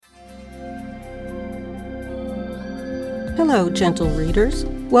Hello, gentle readers.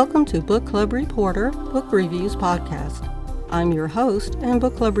 Welcome to Book Club Reporter Book Reviews Podcast. I'm your host and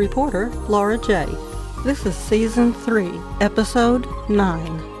Book Club reporter, Laura J. This is Season 3, Episode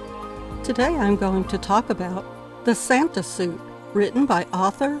 9. Today I'm going to talk about The Santa Suit, written by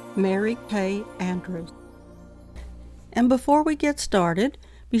author Mary Kay Andrews. And before we get started,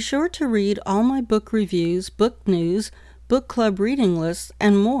 be sure to read all my book reviews, book news, book club reading lists,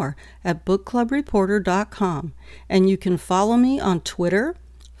 and more at bookclubreporter.com. And you can follow me on Twitter,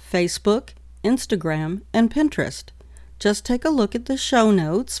 Facebook, Instagram, and Pinterest. Just take a look at the show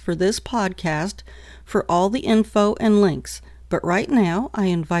notes for this podcast for all the info and links. But right now, I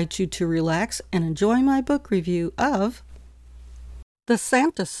invite you to relax and enjoy my book review of The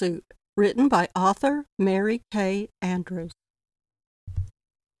Santa Suit, written by author Mary Kay Andrews.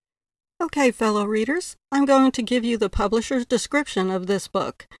 Okay, fellow readers, I'm going to give you the publisher's description of this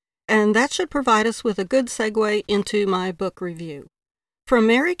book, and that should provide us with a good segue into my book review. From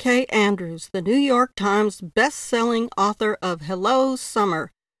Mary Kay Andrews, the New York Times best-selling author of Hello, Summer,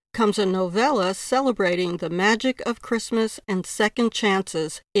 comes a novella celebrating the magic of Christmas and second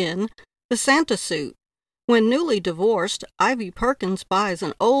chances in The Santa Suit. When newly divorced, Ivy Perkins buys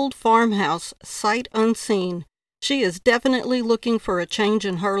an old farmhouse sight unseen. She is definitely looking for a change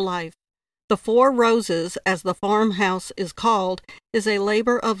in her life. The Four Roses, as the farmhouse is called, is a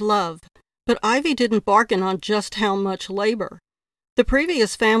labor of love, but Ivy didn't bargain on just how much labor. The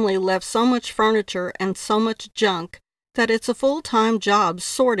previous family left so much furniture and so much junk that it's a full-time job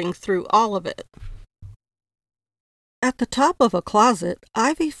sorting through all of it. At the top of a closet,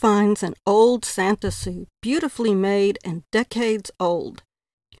 Ivy finds an old Santa suit, beautifully made and decades old.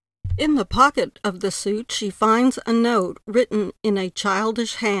 In the pocket of the suit, she finds a note written in a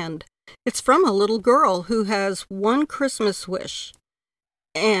childish hand. It's from a little girl who has one Christmas wish,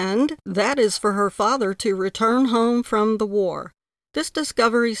 and that is for her father to return home from the war. This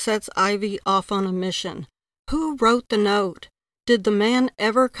discovery sets Ivy off on a mission. Who wrote the note? Did the man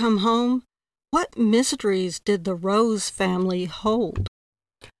ever come home? What mysteries did the Rose family hold?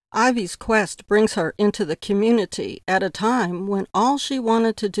 Ivy's quest brings her into the community at a time when all she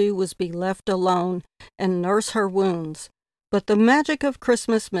wanted to do was be left alone and nurse her wounds. But the magic of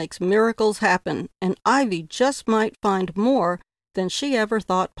Christmas makes miracles happen, and Ivy just might find more than she ever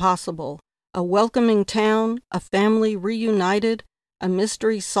thought possible. A welcoming town, a family reunited, a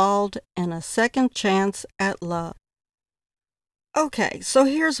mystery solved, and a second chance at love. Okay, so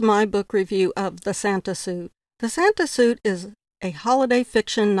here's my book review of The Santa Suit. The Santa Suit is a holiday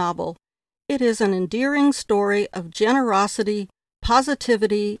fiction novel. It is an endearing story of generosity,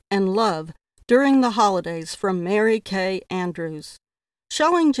 positivity, and love during the holidays from Mary Kay Andrews.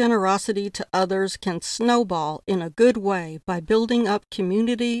 Showing generosity to others can snowball in a good way by building up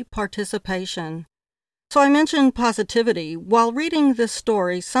community participation. So I mentioned positivity. While reading this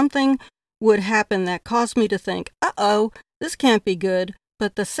story, something would happen that caused me to think, uh-oh, this can't be good,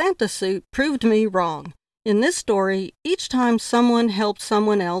 but the Santa Suit proved me wrong. In this story, each time someone helped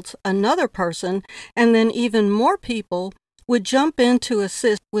someone else, another person, and then even more people, would jump in to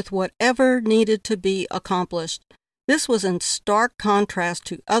assist with whatever needed to be accomplished. This was in stark contrast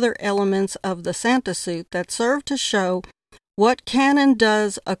to other elements of the Santa Suit that serve to show what can and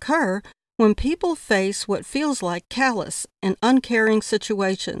does occur when people face what feels like callous and uncaring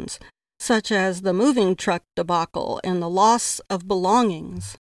situations, such as the moving truck debacle and the loss of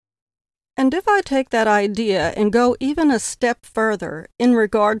belongings. And if I take that idea and go even a step further in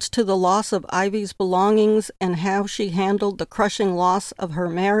regards to the loss of Ivy's belongings and how she handled the crushing loss of her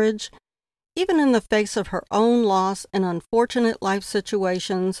marriage, even in the face of her own loss and unfortunate life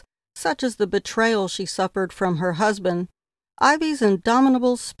situations, such as the betrayal she suffered from her husband, Ivy's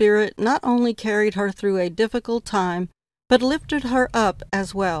indomitable spirit not only carried her through a difficult time, but lifted her up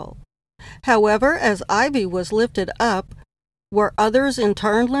as well. However, as Ivy was lifted up, were others in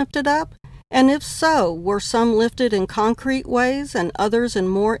turn lifted up? And if so, were some lifted in concrete ways and others in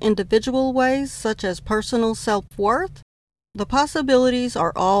more individual ways, such as personal self-worth? The possibilities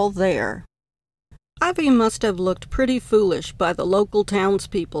are all there. Ivy must have looked pretty foolish by the local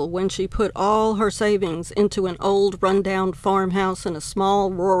townspeople when she put all her savings into an old run-down farmhouse in a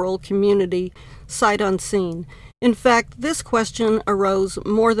small rural community, sight unseen. In fact, this question arose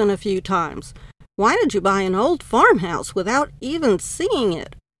more than a few times. Why did you buy an old farmhouse without even seeing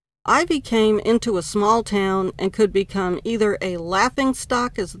it? Ivy came into a small town and could become either a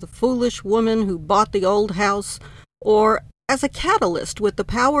laughingstock as the foolish woman who bought the old house, or as a catalyst with the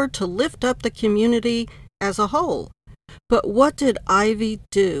power to lift up the community as a whole. But what did Ivy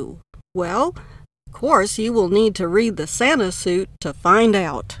do? Well, of course, you will need to read The Santa Suit to find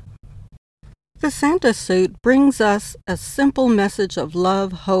out. The Santa suit brings us a simple message of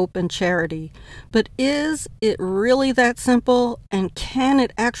love, hope, and charity. But is it really that simple? And can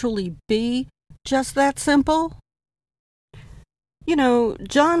it actually be just that simple? You know,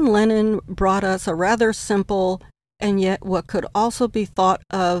 John Lennon brought us a rather simple and yet what could also be thought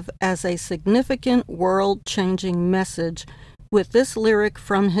of as a significant world-changing message with this lyric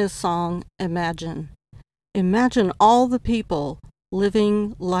from his song, Imagine. Imagine all the people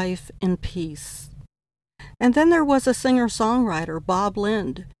living life in peace. And then there was a singer-songwriter, Bob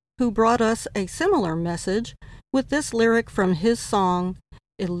Lind, who brought us a similar message with this lyric from his song,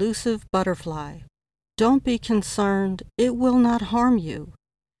 Elusive Butterfly. Don't be concerned, it will not harm you.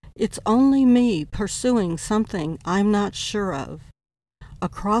 It's only me pursuing something I'm not sure of.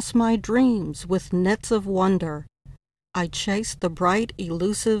 Across my dreams with nets of wonder, I chase the bright,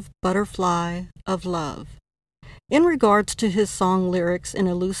 elusive butterfly of love. In regards to his song lyrics in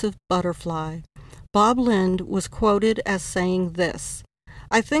Elusive Butterfly, Bob Lind was quoted as saying this,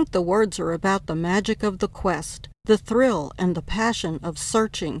 I think the words are about the magic of the quest, the thrill and the passion of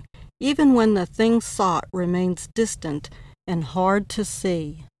searching, even when the thing sought remains distant and hard to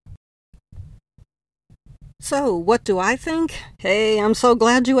see. So, what do I think? Hey, I'm so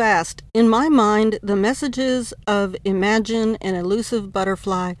glad you asked. In my mind, the messages of Imagine and Elusive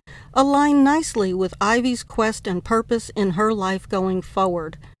Butterfly align nicely with Ivy's quest and purpose in her life going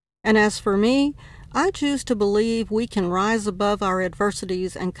forward. And as for me, I choose to believe we can rise above our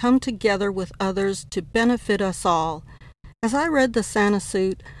adversities and come together with others to benefit us all. As I read the Santa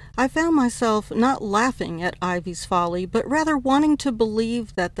suit, I found myself not laughing at Ivy's folly, but rather wanting to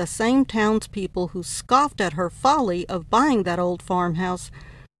believe that the same townspeople who scoffed at her folly of buying that old farmhouse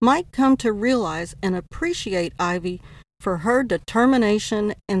might come to realize and appreciate Ivy for her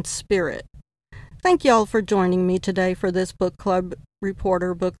determination and spirit. Thank y'all for joining me today for this Book Club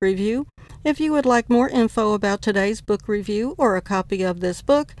Reporter book review. If you would like more info about today's book review or a copy of this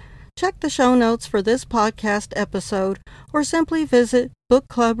book, check the show notes for this podcast episode or simply visit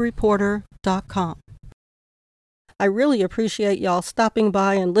bookclubreporter.com. I really appreciate y'all stopping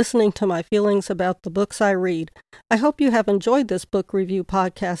by and listening to my feelings about the books I read. I hope you have enjoyed this book review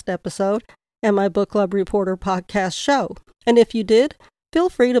podcast episode and my Book Club Reporter podcast show. And if you did, feel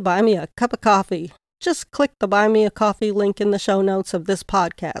free to buy me a cup of coffee. Just click the Buy Me a Coffee link in the show notes of this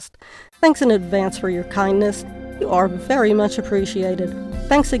podcast. Thanks in advance for your kindness. You are very much appreciated.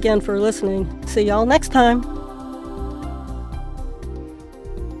 Thanks again for listening. See y'all next time.